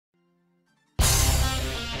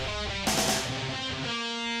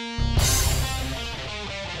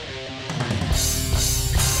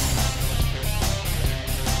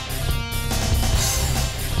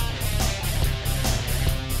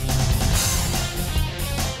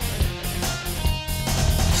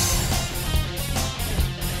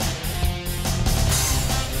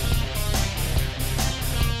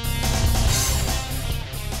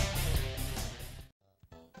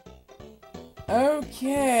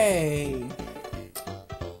Okay.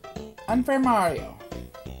 Unfair Mario.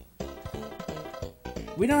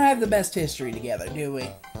 We don't have the best history together, do we?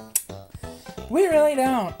 We really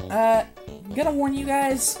don't. Gonna warn you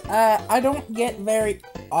guys, I don't get very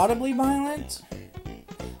audibly violent.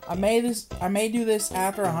 I may do this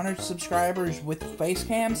after 100 subscribers with face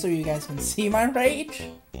cam so you guys can see my rage.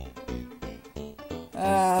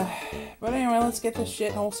 But anyway, let's get this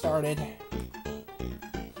shithole started.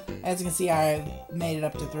 As you can see, I made it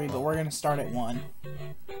up to 3, but we're gonna start at 1.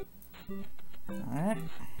 Alright.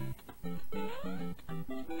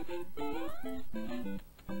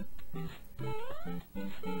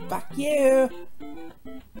 Fuck you!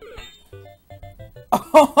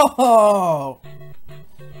 Oh!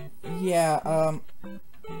 Yeah,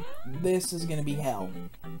 this is gonna be hell.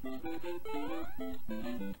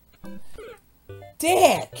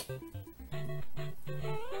 Dick!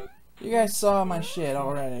 You guys saw my shit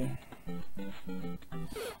already.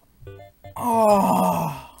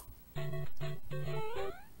 Oh!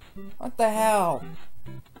 What the hell?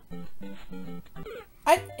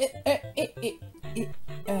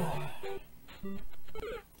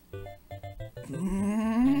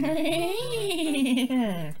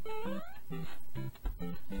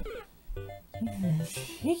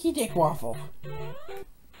 Hickey dick waffle.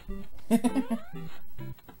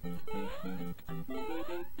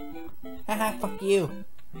 Haha, fuck you.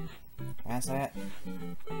 That's that.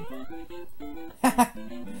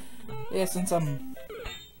 Yeah, since I'm...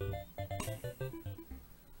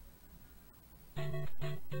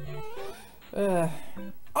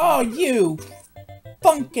 Oh, you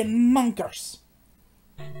funkin' monkers!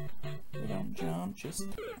 You don't jump, just...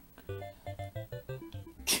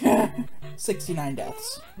 69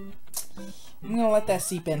 deaths. I'm gonna let that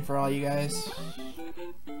seep in for all you guys.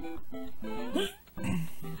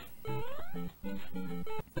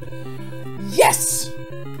 Yes!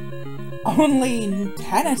 Only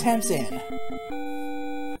 10 attempts in.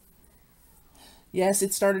 Yes,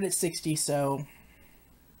 it started at 60, so...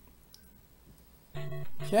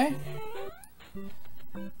 Okay.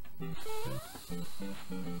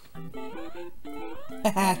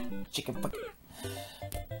 Haha, chicken fuck.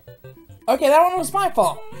 Okay, that one was my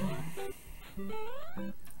fault.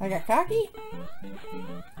 I got cocky.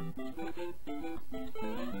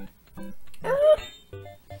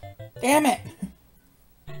 Damn it.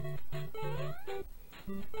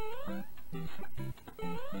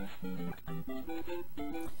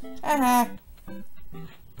 Haha.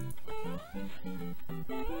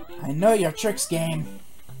 I know your tricks, game.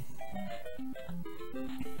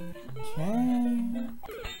 Okay.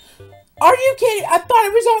 Are you kidding? I thought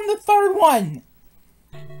it was on the third one.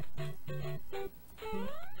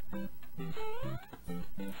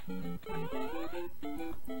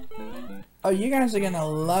 Oh, you guys are gonna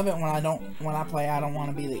love it when I want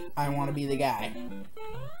to be the guy.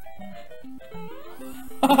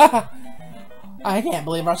 I can't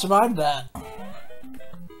believe I survived that.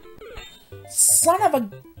 Son of a...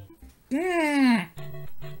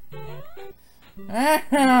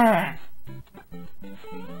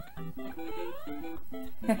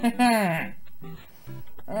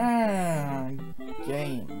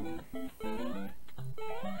 Game.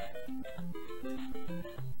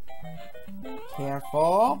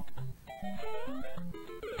 Careful.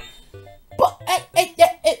 But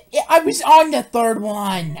I was on the third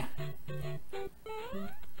one.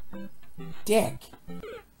 Dick.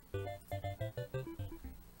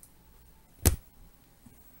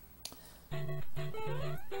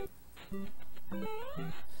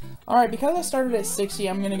 Alright, because I started at 60,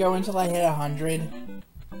 I'm gonna go until I hit 100.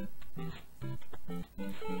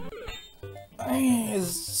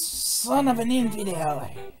 Son of an infidel.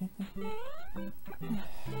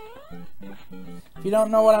 If you don't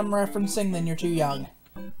know what I'm referencing, then you're too young.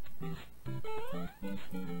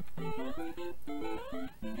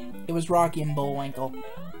 It was Rocky and Bullwinkle.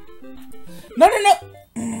 No, no, no!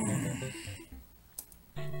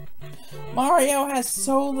 Mario has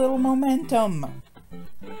so little momentum.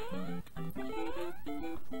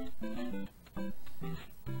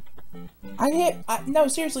 No,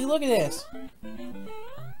 seriously, look at this.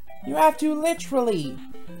 You have to literally...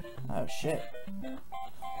 Oh, shit.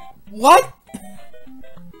 What?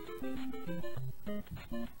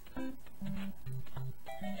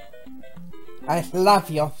 I love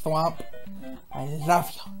you, Thwomp. I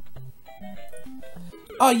love you.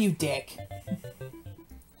 Oh, you dick.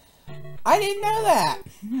 I didn't know that.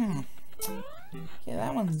 Okay,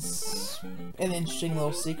 that one's an interesting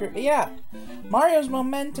little secret. But yeah, Mario's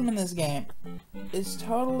momentum in this game is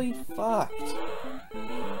totally fucked.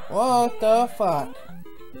 What the fuck?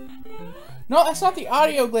 No, that's not the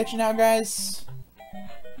audio glitch now, guys.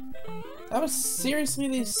 That was seriously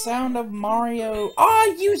the sound of Mario.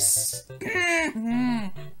 Oh, you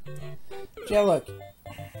yeah, look.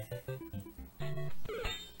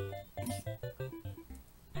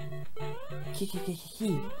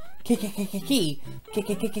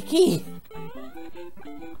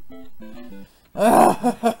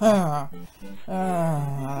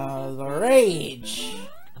 The rage.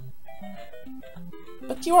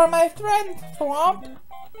 But you are my friend, Thwomp.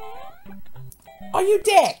 Oh, you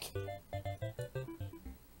dick!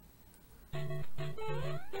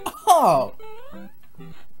 Oh!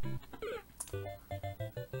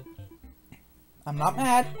 I'm not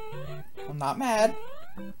mad. I'm not mad.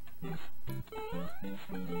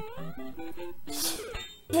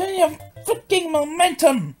 Damn fucking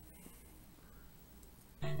momentum!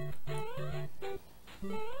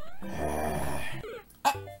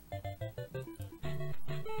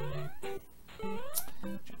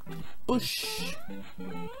 Bush.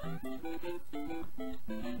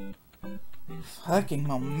 Fucking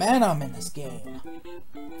momentum in this game.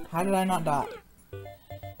 How did I not die?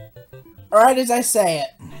 Right as I say it.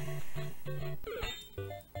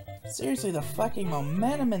 Seriously, the fucking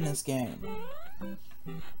momentum in this game.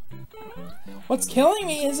 What's killing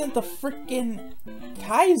me isn't the frickin'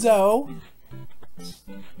 Kaizo.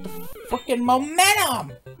 The frickin'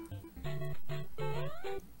 momentum!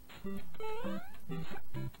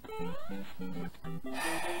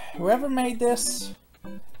 Whoever made this,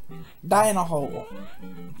 die in a hole.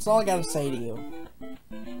 That's all I gotta say to you.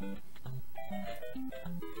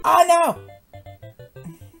 Oh no!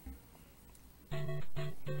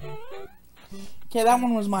 Okay, that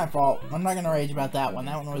one was my fault. I'm not gonna rage about that one.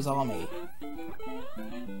 That one was all me.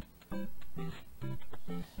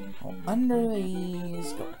 Go under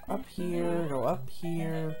these, go up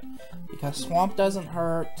here, because swamp doesn't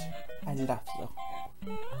hurt. I love you.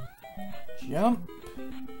 Jump.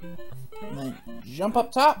 And then jump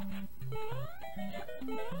up top.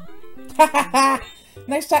 Ha ha ha!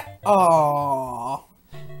 Next time. Aww.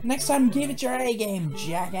 Next time, give it your A game,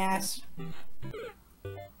 jackass.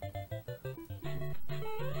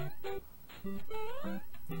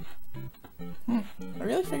 I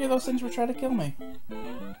really figured those things would try to kill me.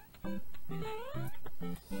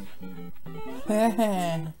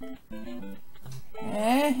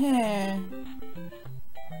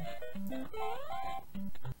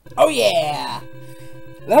 Oh yeah!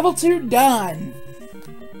 Level 2 done!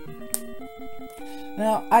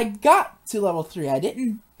 Now, I got to level 3. I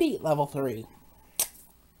didn't beat level 3.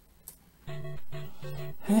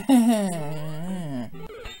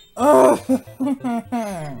 Oh!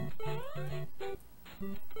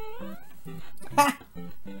 Ha!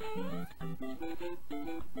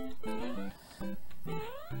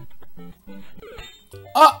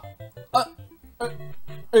 Oh!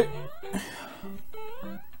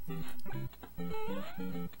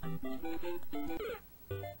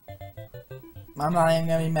 I'm not even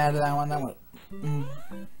gonna be mad at that one. That one.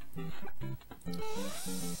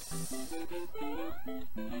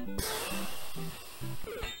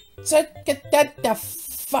 The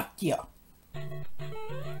fuck you.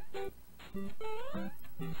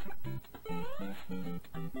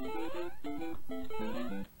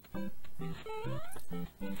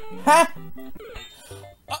 Ha!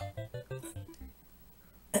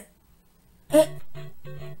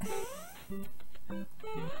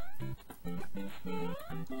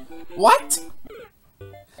 What?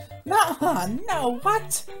 No,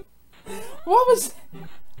 what? What was...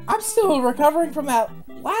 I'm still recovering from that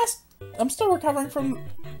last... I'm still recovering from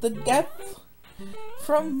the death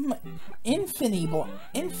from Infinity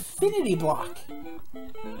Block.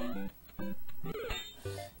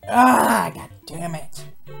 Ah, god damn it.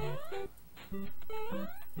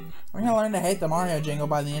 We're gonna learn to hate the Mario jingle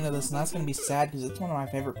by the end of this, and that's gonna be sad because it's one of my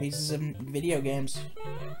favorite pieces of video games.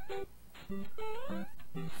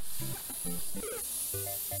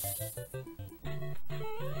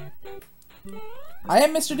 I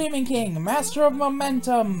am Mr. Demon King, Master of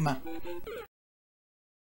Momentum.